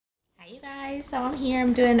Guys, so I'm here,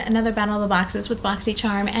 I'm doing another battle of the boxes with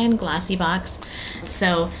Boxycharm and Glossybox.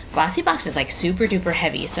 So Glossybox is like super duper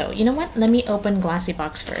heavy, so you know what, let me open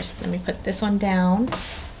Glossybox first. Let me put this one down.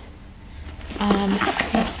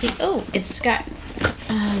 Let's see. Oh, it's got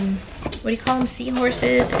what do you call them,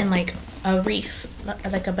 seahorses and like a reef,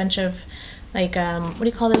 like a bunch of like what do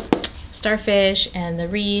you call those, starfish and the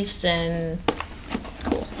reefs, and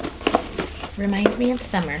cool, reminds me of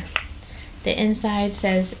summer. The inside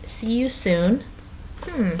says, "See you soon."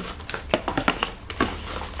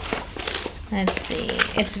 Let's see.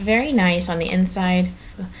 It's very nice on the inside.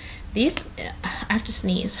 These, I have to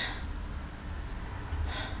sneeze.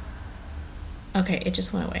 Okay, it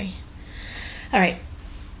just went away. All right.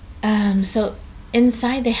 So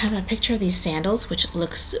inside they have a picture of these sandals, which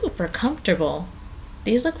look super comfortable.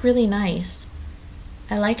 These look really nice.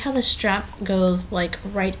 I like how the strap goes like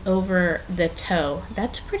right over the toe.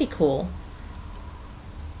 That's pretty cool.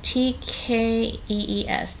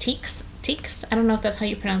 TKEES, Teeks. I don't know if that's how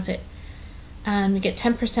you pronounce it. You get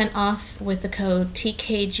 10% off with the code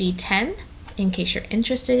TKG10 in case you're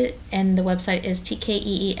interested, and the website is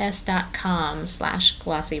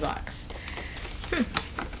tkees.com/glossybox.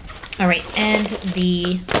 All right, and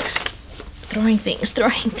the throwing things.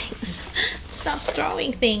 Stop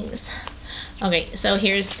throwing things. Okay, so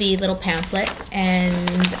here's the little pamphlet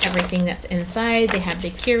and everything that's inside. They have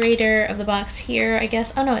the curator of the box here, I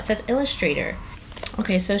guess. Oh no, it says illustrator.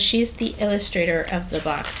 Okay, so she's the illustrator of the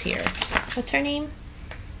box here. What's her name?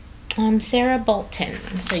 Sarah Bolton.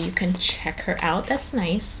 So you can check her out. That's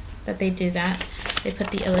nice that they do that. They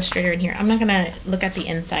put the illustrator in here. I'm not gonna look at the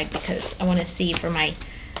inside because I want to see for my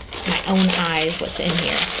own eyes what's in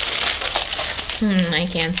here. I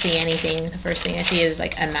can't see anything. The first thing I see is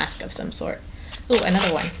like a mask of some sort. Oh,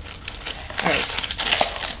 another one. All right,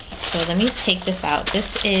 so let me take this out.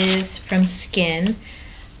 This is from Skin.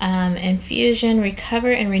 Infusion,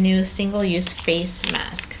 Recover and Renew Single-Use Face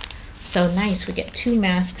Mask. So nice, we get 2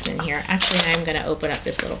 masks in here. Actually, I'm gonna open up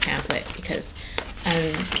this little pamphlet because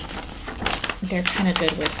they're kind of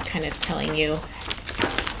good with kind of telling you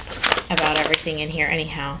about everything in here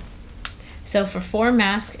anyhow. So for 4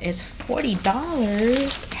 masks is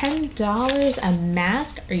 $40, $10 a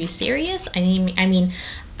mask. Are you serious? I mean,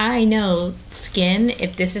 I know Skin,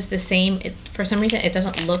 if this is the same, for some reason it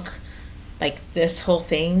doesn't look like this whole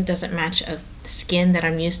thing doesn't match a Skin that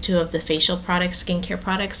I'm used to of the facial products, skincare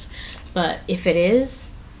products. But if it is,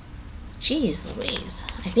 geez Louise,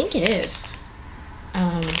 I think it is.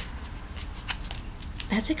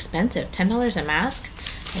 That's expensive, $10 a mask.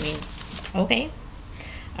 I mean, okay.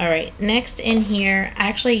 All right, next in here, I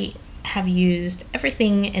actually have used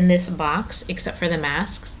everything in this box except for the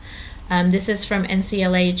masks. This is from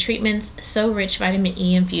NCLA Treatments So Rich Vitamin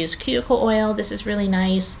E Infused Cuticle Oil. This is really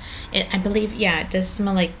nice. I believe, yeah, it does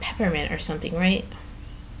smell like peppermint or something, right?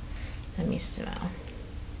 Let me smell.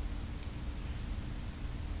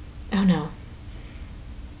 Oh no.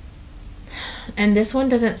 And this one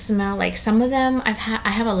doesn't smell like some of them. I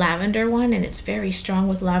have a lavender one and it's very strong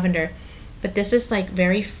with lavender. But this is like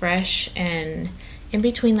very fresh and in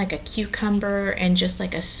between like a cucumber and just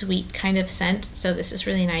like a sweet kind of scent. So this is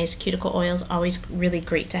really nice. Cuticle oil is always really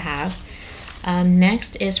great to have.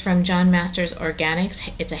 Next is from John Masters Organics.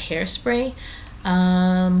 It's a hairspray.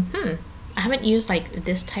 I haven't used like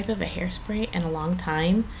this type of a hairspray in a long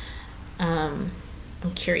time. I'm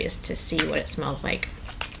curious to see what it smells like.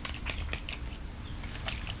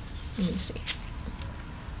 Let me see.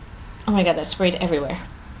 Oh my god, that sprayed everywhere.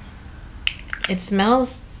 It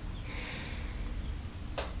smells,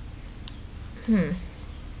 it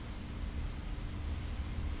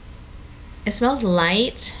smells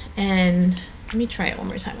light, and let me try it one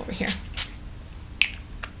more time over here.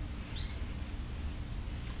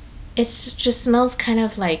 It just smells kind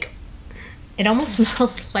of like, it almost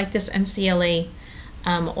smells like this NCLA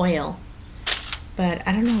oil, but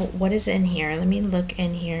I don't know what is in here. Let me look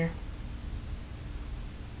in here.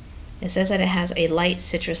 It says that it has a light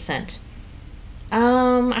citrus scent.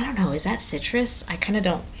 I don't know, is that citrus? I kind of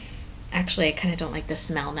don't like the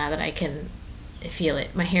smell now that I can feel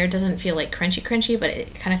it. My hair doesn't feel like crunchy, but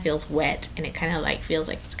it kind of feels wet, and it kind of like feels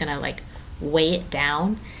like it's gonna like weigh it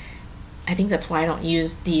down. I think that's why I don't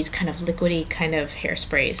use these kind of liquidy kind of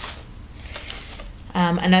hairsprays.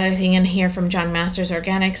 Another thing in here from John Masters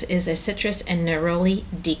Organics is a citrus and neroli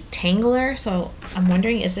detangler. So I'm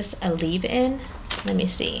wondering, is this a leave-in? Let me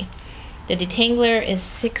see. The detangler is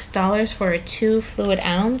 $6 for a 2 fluid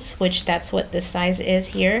ounce, which that's what this size is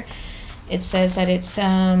here. It says that it's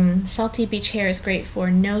salty beach hair is great for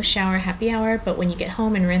no shower happy hour, but when you get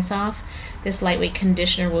home and rinse off, This lightweight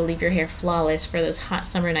conditioner will leave your hair flawless for those hot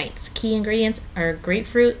summer nights. Key ingredients are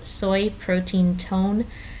grapefruit, soy, protein, tone,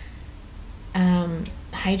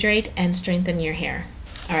 hydrate, and strengthen your hair.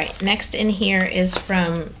 All right, next in here is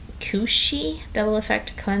from Kushi Double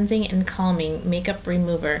Effect Cleansing and Calming Makeup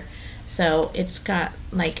Remover. So it's got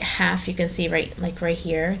like half, you can see right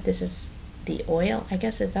here. This is the oil, I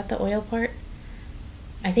guess. Is that the oil part?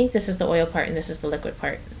 I think this is the oil part and this is the liquid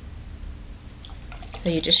part. So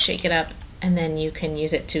you just shake it up and then you can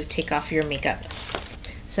use it to take off your makeup.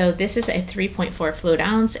 So this is a 3.4 fluid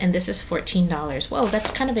ounce and this is $14. Whoa,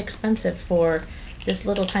 that's kind of expensive for this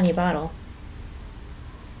little tiny bottle.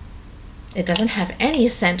 It doesn't have any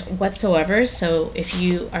scent whatsoever, so if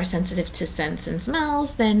you are sensitive to scents and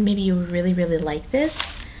smells, then maybe you really, really like this.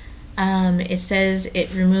 It says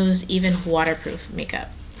it removes even waterproof makeup.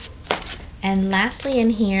 And lastly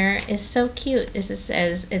in here is so cute. It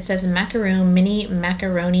says macaroon mini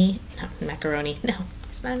macaroni. No, macaroni. No,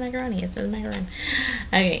 it's not macaroni. It says macaroon.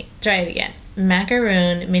 Okay, try it again.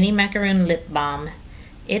 Macaroon mini macaroon lip balm.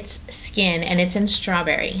 It's skin and it's in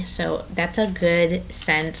strawberry, so that's a good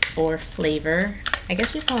scent or flavor. I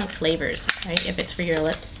guess you call it flavors, right? If it's for your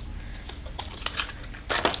lips.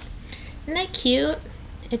 Isn't that cute?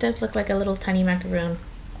 It does look like a little tiny macaroon.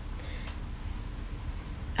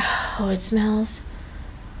 Oh, it smells.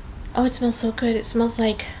 Oh, it smells so good. It smells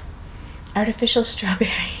like artificial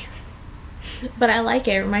strawberry. But I like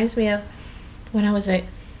it. It reminds me of when I was a,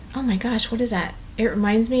 oh my gosh, what is that? It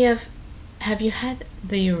reminds me of, have you had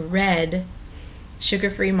the red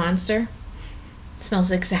sugar-free Monster? It smells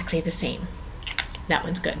exactly the same. That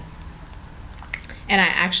one's good. And I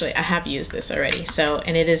have used this already, so,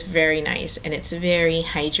 and it is very nice and it's very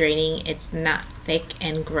hydrating. It's not thick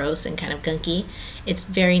and gross and kind of gunky. It's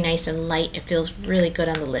very nice and light. It feels really good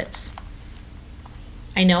on the lips.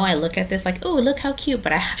 I know I look at this like, oh, look how cute,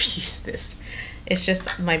 but I have used this. It's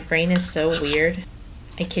just, my brain is so weird.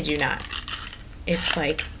 I kid you not. It's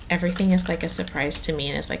like, everything is like a surprise to me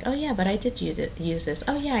and it's like, oh yeah, but I did use this.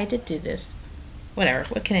 Oh yeah, I did do this. Whatever,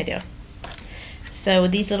 what can I do? So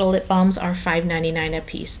these little lip balms are $5.99 a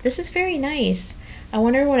piece. This is very nice. I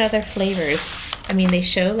wonder what other flavors. I mean, they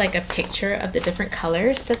show like a picture of the different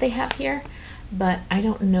colors that they have here, but I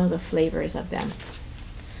don't know the flavors of them.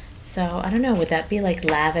 So I don't know, would that be like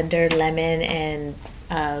lavender, lemon,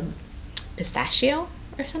 and pistachio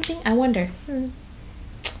or something? I wonder.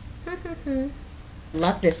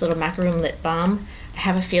 Love this little macaroon lip balm. I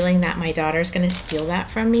have a feeling that my daughter's gonna steal that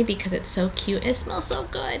from me because it's so cute. It smells so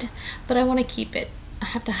good, but I want to keep it. I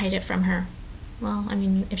have to hide it from her. Well, I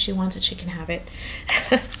mean, if she wants it, she can have it.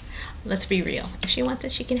 Let's be real. If she wants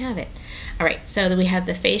it, she can have it. All right, so we have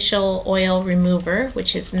the facial oil remover,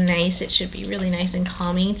 which is nice. It should be really nice and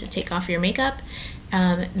calming to take off your makeup.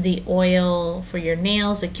 The oil for your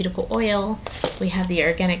nails, the cuticle oil. We have the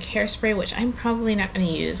organic hairspray, which I'm probably not going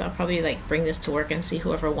to use. I'll probably like bring this to work and see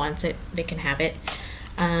whoever wants it, they can have it.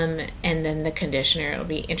 And then the conditioner, it'll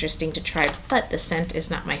be interesting to try, but the scent is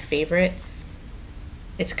not my favorite.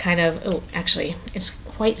 It's kind of, oh, actually, it's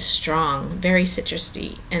quite strong, very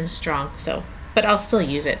citrusy and strong. So, but I'll still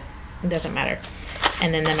use it. It doesn't matter.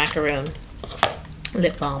 And then the macaroon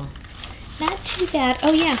lip balm. Not too bad.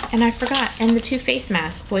 Oh yeah, and I forgot. And the 2 face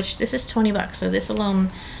masks, which this is $20. So this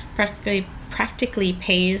alone practically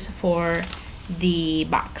pays for the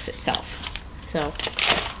box itself. So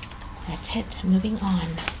that's it. Moving on.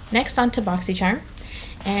 Next on to Boxycharm.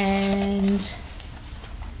 And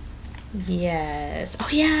yes. Oh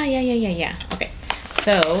yeah. Okay.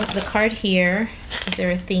 So the card here, is there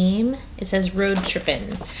a theme? It says road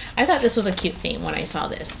trippin'. I thought this was a cute theme when I saw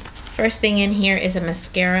this. First thing in here is a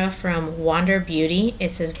mascara from Wander Beauty. It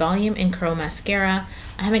says Volume and Curl Mascara.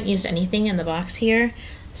 I haven't used anything in the box here,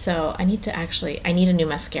 so I need a new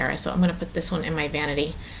mascara, so I'm gonna put this one in my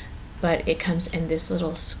vanity. But it comes in this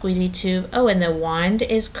little squeezy tube. Oh, and the wand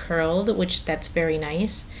is curled, which that's very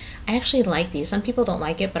nice. I actually like these. Some people don't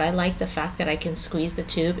like it, but I like the fact that I can squeeze the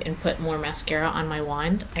tube and put more mascara on my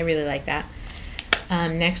wand. I really like that.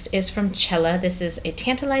 Next is from Cella. This is a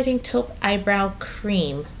tantalizing taupe eyebrow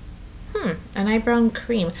cream. An eyebrow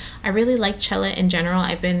cream. I really like Cella in general.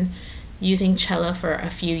 I've been using Cella for a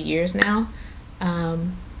few years now.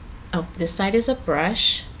 Oh, this side is a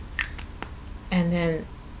brush. And then,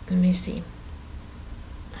 let me see.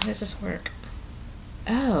 How does this work?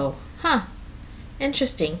 Oh,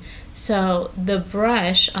 interesting. So the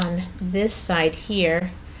brush on this side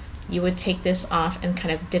here, you would take this off and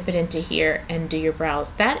kind of dip it into here and do your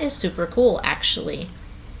brows. That is super cool, actually.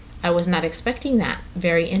 I was not expecting that.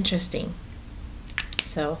 Very interesting.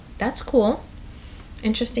 So that's cool.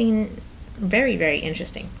 Interesting. Very, very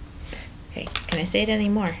interesting. Okay, can I say it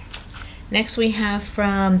anymore? Next we have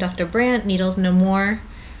from Dr. Brandt, Needles No More.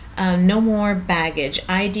 No More Baggage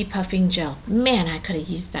Eye Depuffing Gel. Man, I could have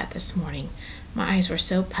used that this morning. My eyes were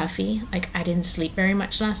so puffy, like I didn't sleep very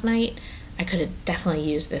much last night. I could have definitely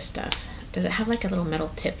used this stuff. Does it have like a little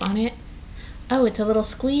metal tip on it? Oh, it's a little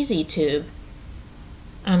squeezy tube.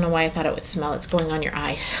 I don't know why I thought it would smell. It's going on your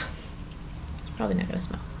eyes. It's probably not gonna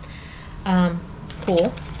smell.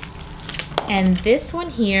 Cool. And this one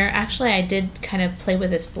here, actually I did kind of play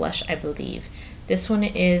with this blush, I believe. This one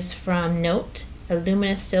is from Note, a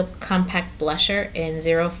Luminous Silk Compact Blusher in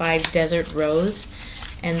 05 Desert Rose.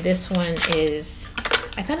 And this one is,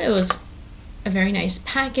 I thought it was a very nice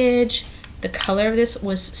package. The color of this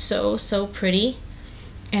was so pretty.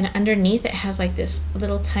 And underneath it has like this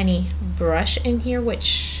little tiny brush in here,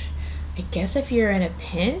 which I guess if you're in a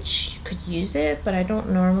pinch, you could use it, but I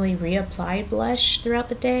don't normally reapply blush throughout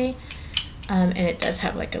the day. And it does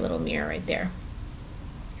have like a little mirror right there.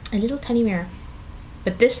 A little tiny mirror.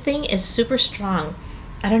 But this thing is super strong.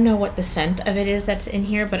 I don't know what the scent of it is that's in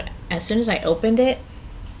here, but as soon as I opened it,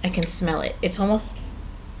 I can smell it. It's almost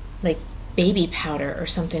like baby powder or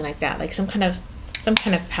something like that, like some kind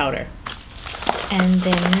of powder. And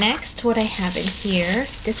then next, what I have in here,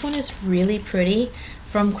 this one is really pretty,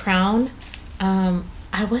 from Crown.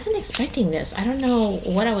 I wasn't expecting this. I don't know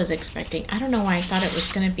what I was expecting. I don't know why I thought it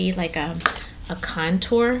was gonna be like a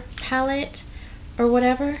contour palette or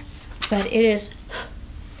whatever, but it is.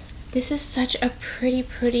 This is such a pretty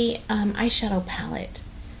eyeshadow palette.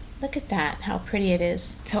 Look at that, how pretty it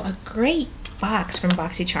is. So a great box from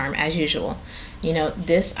Boxycharm as usual. You know,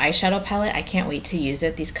 this eyeshadow palette, I can't wait to use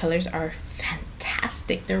it. These colors are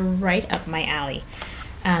fantastic. They're right up my alley.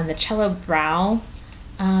 The Cello Brow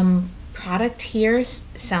product here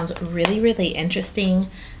sounds really interesting.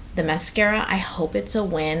 The mascara, I hope it's a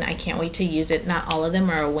win. I can't wait to use it. Not all of them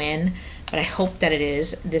are a win, but I hope that it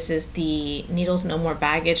is. This is the Needles No More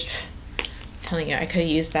Baggage. I'm telling you, I could have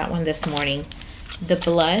used that one this morning. The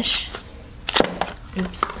blush,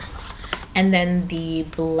 oops, and then the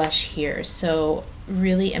blush here. So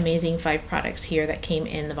really amazing 5 products here that came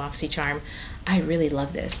in the Boxycharm. I really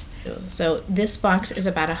love this. So this box is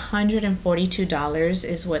about $142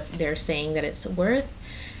 is what they're saying that it's worth,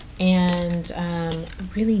 and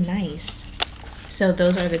really nice. So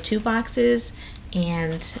those are the 2 boxes,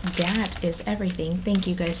 and that is everything. Thank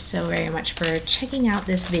you guys so very much for checking out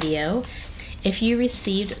this video. If you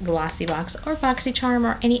received Glossybox or Boxycharm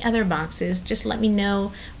or any other boxes, just let me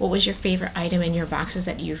know what was your favorite item in your boxes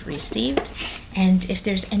that you've received. And if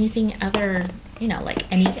there's anything other, you know, like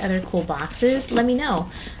any other cool boxes, let me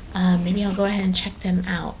know. Maybe I'll go ahead and check them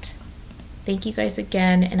out. Thank you guys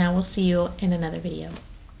again, and I will see you in another video.